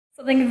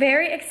Something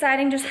very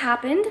exciting just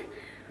happened.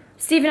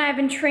 Steve and I have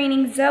been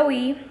training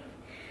Zoe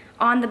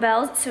on the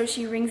bells, so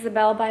she rings the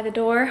bell by the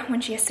door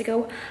when she has to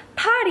go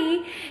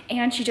potty,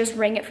 and she just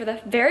rang it for the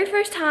very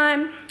first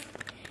time.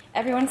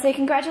 Everyone say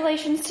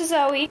congratulations to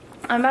Zoe.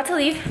 I'm about to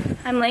leave.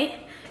 I'm late.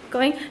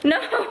 Going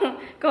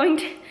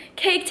to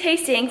cake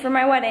tasting for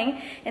my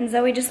wedding, and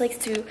Zoe just likes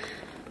to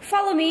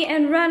follow me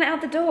and run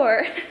out the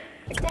door.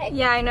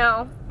 Yeah, I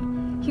know.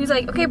 He was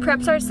like, okay,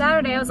 prep starts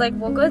Saturday. I was like,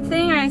 well, good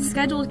thing I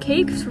scheduled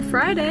cakes for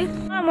Friday.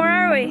 Mom, where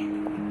are we?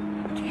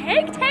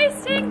 Cake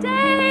tasting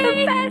day!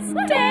 The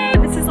best day!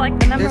 This is like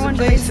the #1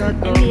 place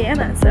in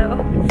Indiana, so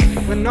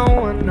when no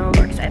one knows,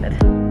 we're excited.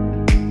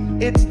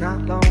 It's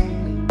not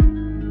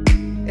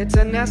lonely. It's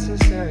a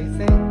necessary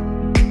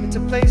thing. It's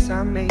a place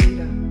I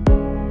made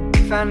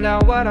up. Find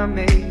out what I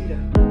made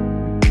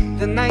of.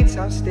 The nights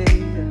I've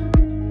stayed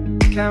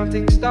up,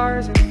 counting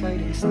stars and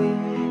fighting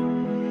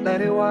sleep.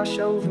 Let it wash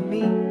over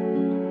me.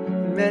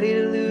 I'm ready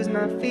to lose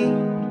my feet.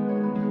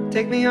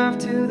 Take me off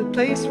to the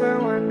place where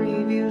one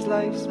reviews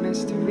life's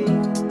mystery.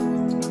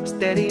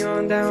 Steady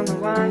on down the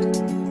line.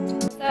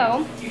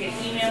 So,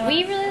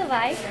 we really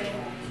like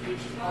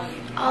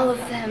all of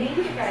them,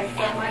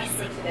 every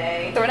single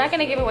day. So we're not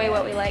going to give away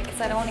what we like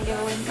because I don't want to give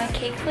away my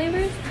cake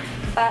flavors.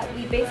 But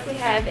we basically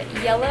have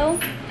yellow,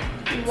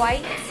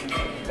 white,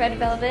 red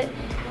velvet,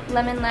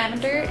 lemon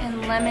lavender,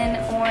 and lemon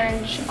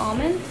orange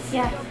almond.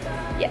 Yeah.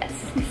 Yes.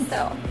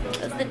 So,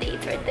 those are the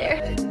dates right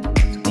there.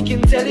 We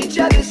can tell each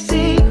other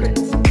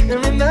secrets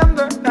and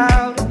remember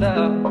how to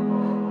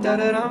love. Da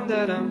da dum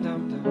da dum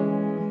dum dum.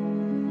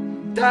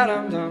 Da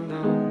dum dum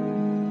dum.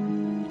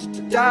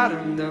 Da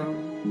dum dum.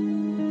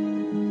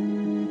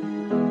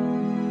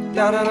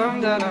 Da da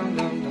dum da dum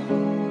dum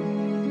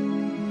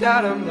dum.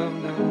 Da dum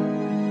dum dum.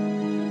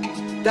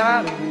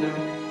 Da dum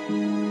dum.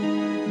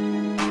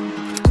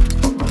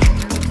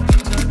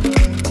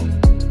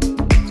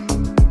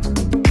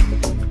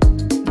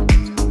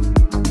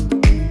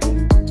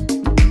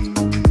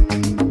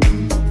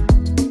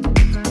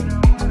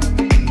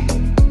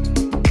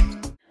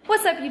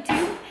 What's up,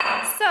 YouTube?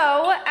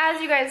 So,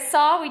 as you guys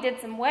saw, we did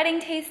some wedding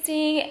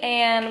tasting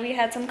and we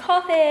had some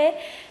coffee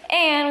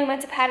and we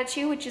went to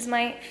Patachou, which is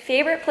my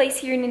favorite place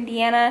here in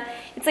Indiana.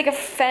 It's like a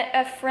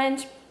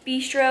French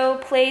bistro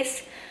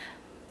place.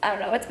 I don't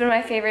know, it's been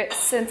my favorite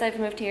since I've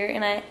moved here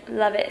and I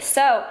love it.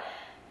 So,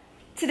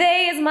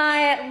 today is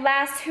my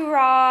last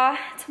hurrah.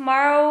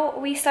 Tomorrow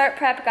we start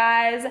prep,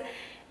 guys.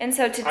 And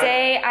so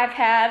today I've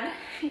had,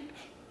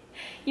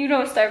 you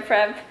don't start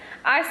prep,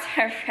 I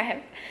start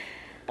prep.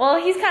 Well,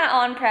 he's kind of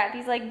on prep.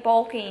 He's like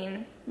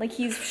bulking. Like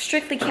he's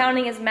strictly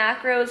counting his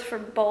macros for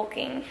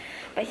bulking.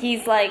 But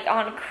he's like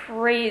on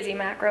crazy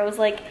macros.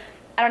 Like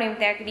I don't even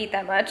think I could eat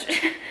that much.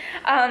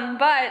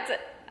 But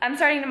I'm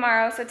starting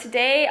tomorrow. So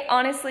today,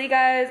 honestly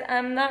guys,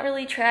 I'm not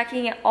really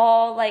tracking at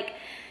all. Like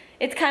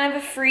it's kind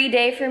of a free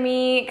day for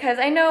me because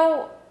I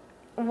know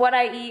what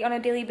I eat on a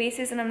daily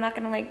basis and I'm not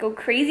going to like go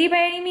crazy by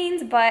any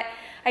means. But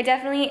I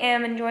definitely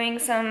am enjoying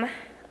some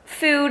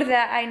food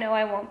that I know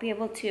I won't be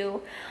able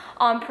to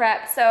on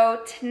prep.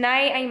 So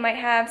tonight I might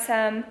have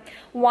some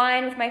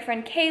wine with my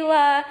friend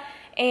Kayla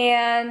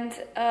and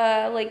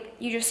like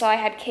you just saw I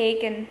had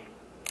cake and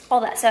all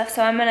that stuff.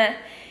 So I'm gonna,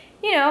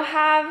 you know,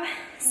 have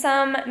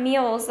some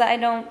meals that I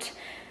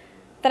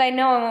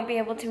know I won't be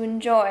able to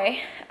enjoy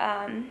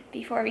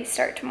before we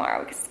start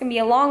tomorrow because it's gonna be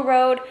a long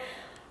road.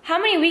 How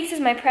many weeks is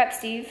my prep,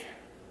 Steve?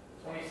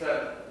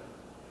 27.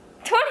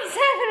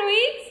 27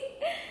 weeks?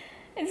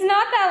 It's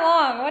not that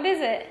long. What is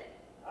it?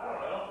 I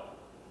don't know.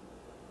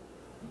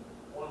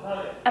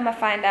 I'm gonna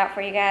find out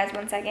for you guys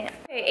 1 second.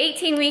 Okay,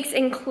 18 weeks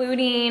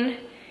including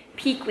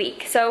peak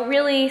week. So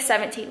really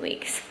 17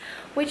 weeks,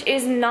 which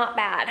is not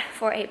bad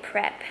for a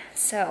prep.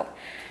 So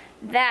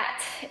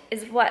that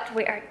is what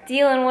we are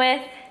dealing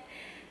with.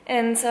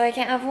 And so I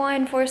can't have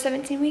wine for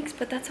 17 weeks,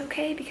 but that's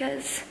okay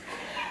because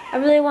I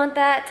really want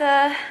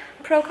that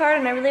pro card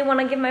and I really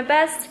want to give my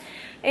best.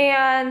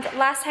 And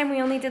last time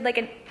we only did like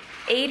an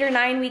 8 or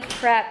 9 week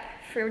prep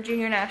for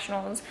junior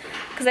nationals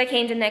because I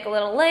came to Nick a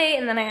little late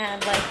and then I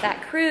had like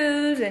that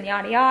cruise and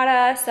yada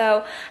yada.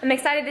 So I'm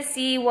excited to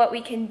see what we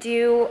can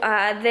do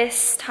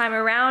this time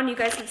around. You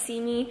guys have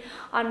seen me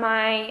on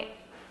my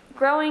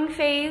growing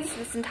phase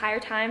this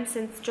entire time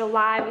since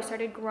July we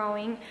started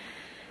growing,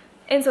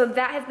 and so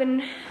that has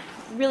been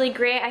really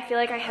great. I feel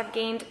like I have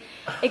gained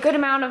a good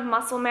amount of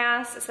muscle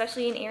mass,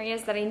 especially in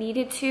areas that I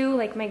needed to,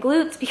 like my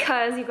glutes,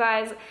 because you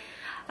guys,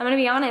 I'm gonna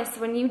be honest,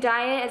 when you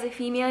diet as a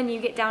female and you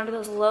get down to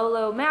those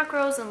low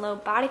macros and low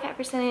body fat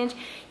percentage,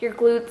 your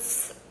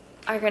glutes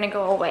are gonna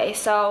go away.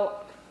 So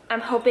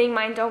I'm hoping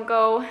mine don't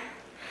go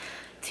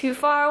too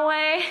far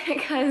away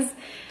because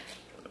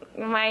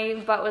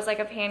my butt was like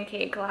a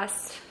pancake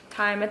last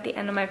time at the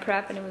end of my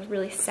prep and it was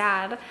really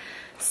sad.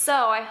 So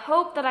I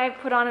hope that I've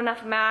put on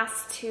enough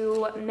mass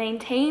to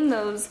maintain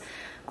those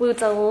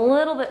glutes a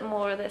little bit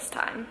more this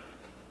time.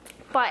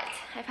 But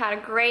I've had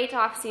a great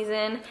off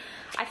season.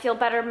 I feel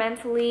better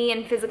mentally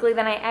and physically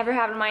than I ever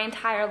have in my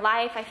entire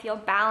life. I feel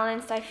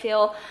balanced. I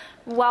feel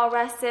well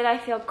rested, I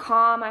feel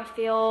calm, I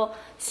feel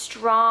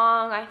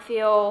strong, I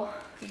feel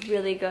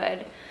really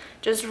good.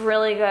 Just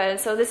really good.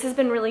 So this has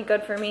been really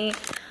good for me.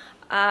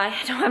 I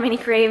don't have any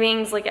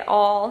cravings like at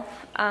all.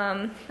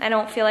 I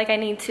don't feel like I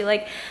need to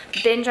like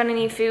binge on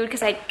any food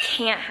because I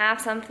can't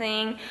have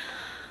something.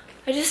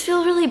 I just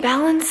feel really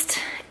balanced,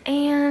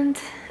 and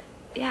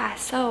yeah,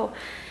 so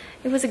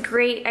it was a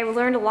great, I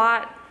learned a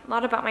lot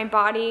about my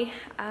body.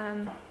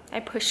 I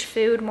pushed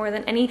food more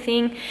than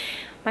anything.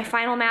 My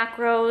final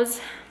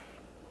macros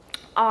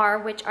are,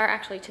 which are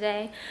actually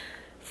today,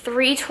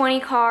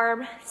 320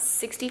 carb,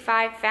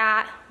 65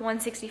 fat,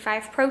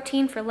 165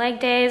 protein for leg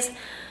days.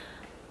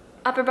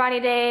 Upper body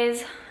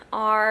days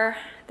are,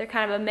 they're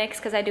kind of a mix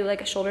because I do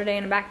like a shoulder day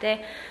and a back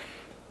day.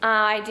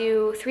 I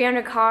do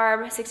 300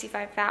 carb,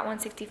 65 fat,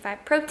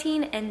 165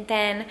 protein, and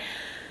then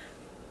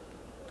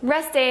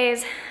rest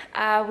days,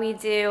 we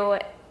do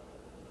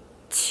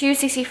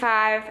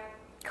 265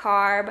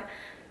 carb,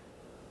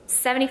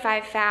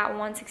 75 fat,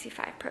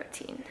 165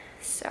 protein.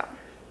 So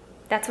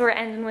that's what we're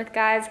ending with,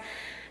 guys.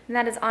 And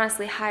that is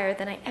honestly higher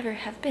than I ever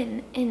have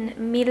been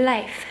in my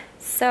life.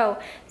 So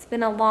it's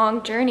been a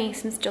long journey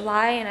since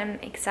July, and I'm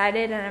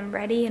excited and I'm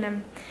ready, and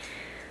I'm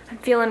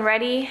feeling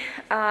ready.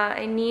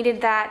 I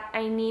needed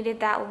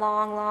that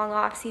long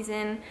off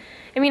season.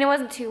 I mean, it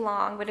wasn't too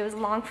long, but it was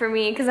long for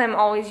me because I'm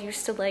always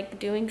used to like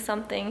doing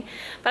something.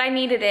 But I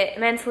needed it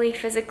mentally,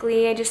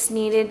 physically. I just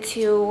needed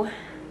to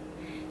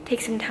take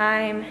some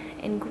time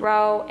and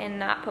grow and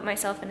not put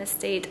myself in a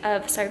state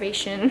of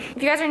starvation. If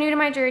you guys are new to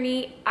my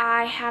journey,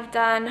 I have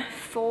done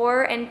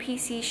 4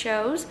 NPC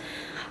shows.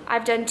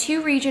 I've done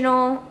 2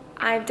 regional,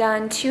 I've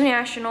done 2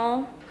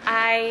 national.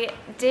 I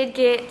did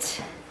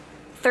get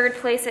 3rd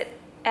place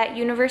at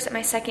Universe at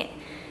my 2nd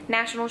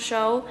national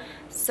show,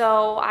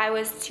 so I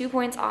was 2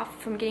 points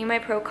off from getting my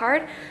pro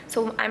card.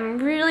 So I'm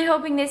really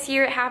hoping this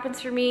year it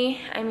happens for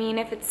me. I mean,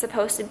 if it's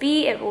supposed to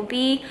be, it will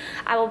be.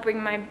 I will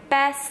bring my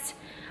best.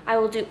 I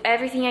will do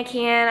everything I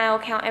can. I will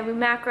count every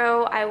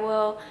macro. I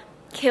will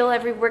kill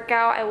every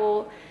workout. I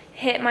will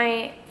hit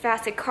my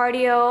fasted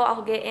cardio.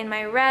 I'll get in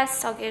my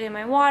rest. I'll get in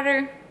my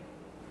water.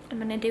 I'm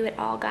gonna do it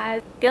all,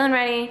 guys. Feeling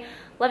ready.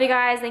 Love you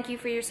guys. Thank you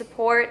for your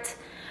support.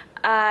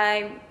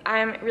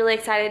 I'm really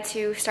excited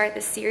to start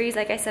this series.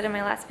 Like I said in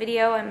my last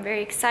video, I'm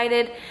very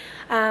excited.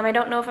 I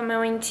don't know if I'm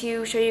going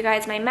to show you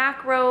guys my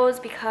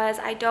macros because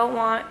I don't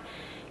want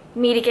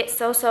me to get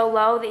so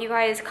low that you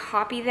guys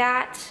copy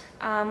that.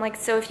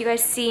 So if you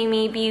guys see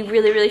me be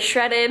really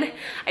shredded,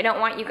 I don't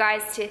want you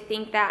guys to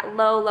think that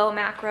low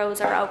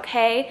macros are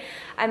okay.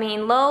 I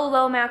mean,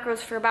 low macros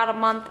for about a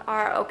month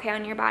are okay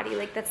on your body.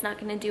 Like, that's not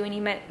gonna do any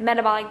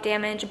metabolic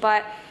damage,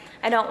 but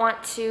I don't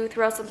want to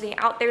throw something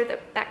out there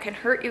that can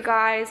hurt you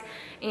guys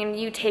and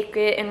you take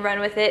it and run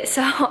with it.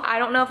 So I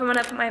don't know if I'm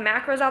gonna put my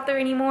macros out there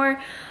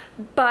anymore,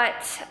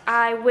 but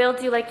I will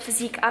do like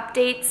physique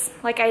updates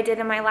like I did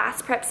in my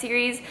last prep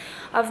series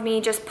of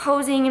me just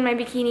posing in my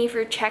bikini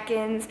for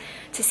check-ins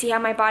to see how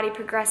my body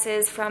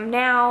progresses from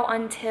now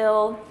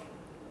until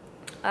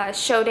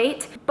show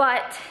date.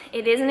 But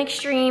it is an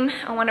extreme.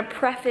 I want to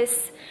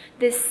preface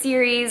this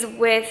series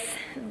with,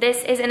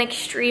 this is an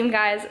extreme,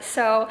 guys.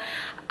 So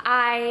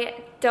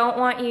I don't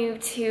want you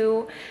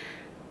to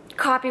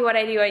copy what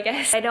I do, I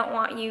guess. I don't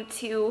want you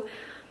to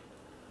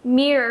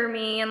mirror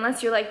me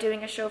unless you're like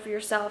doing a show for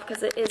yourself,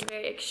 because it is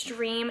very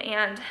extreme,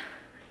 and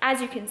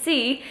as you can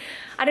see,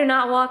 I do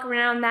not walk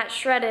around that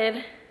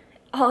shredded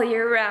all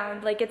year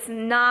round. Like, it's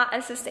not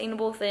a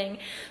sustainable thing.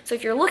 So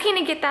if you're looking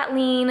to get that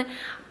lean,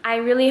 I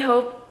really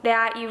hope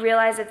that you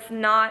realize it's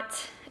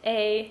not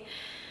a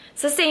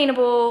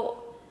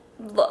sustainable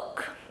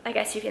look, I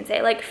guess you can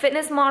say. Like,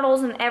 fitness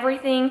models and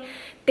everything,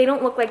 they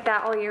don't look like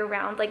that all year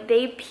round. Like,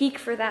 they peak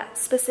for that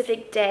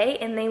specific day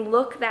and they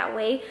look that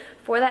way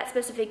for that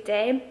specific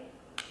day,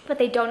 but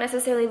they don't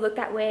necessarily look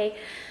that way,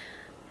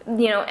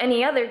 you know,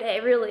 any other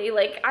day, really.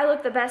 Like, I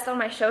look the best on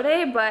my show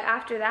day, but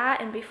after that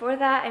and before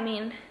that, I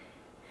mean,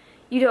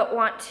 you don't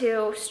want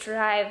to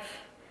strive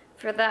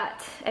for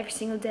that every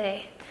single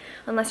day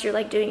unless you're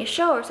like doing a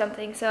show or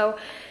something. So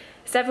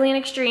it's definitely an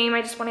extreme.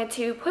 I just wanted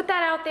to put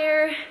that out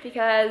there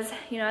because,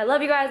 you know, I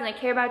love you guys and I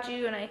care about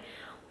you, and I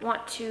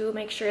want to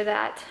make sure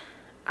that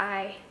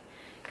I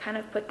kind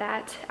of put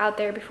that out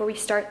there before we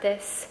start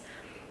this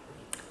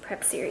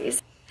prep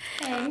series.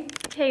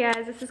 Hey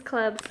guys, this is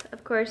Clubs.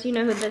 Of course, you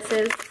know who this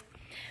is.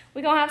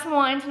 We're gonna have some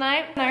wine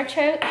tonight. Our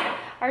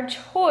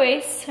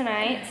choice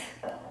tonight.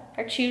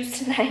 This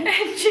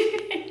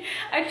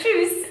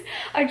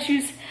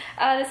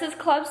is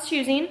Club's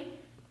choosing.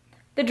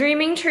 The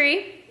Dreaming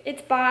Tree.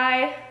 It's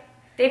by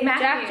Dave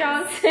Matthews. Jack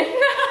Johnson.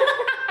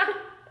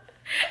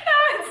 No,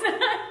 it's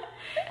not.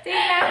 Dave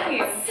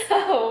Matthews.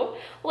 So,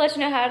 we'll let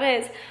you know how it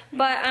is.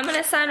 But I'm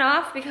gonna sign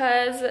off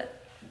because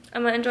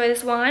I'm gonna enjoy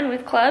this wine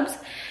with Clubs,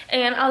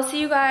 and I'll see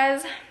you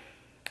guys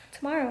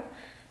tomorrow.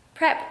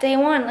 Prep day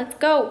 1, let's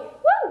go.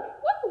 Woo, woo,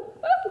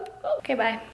 woo, woo. Okay, bye.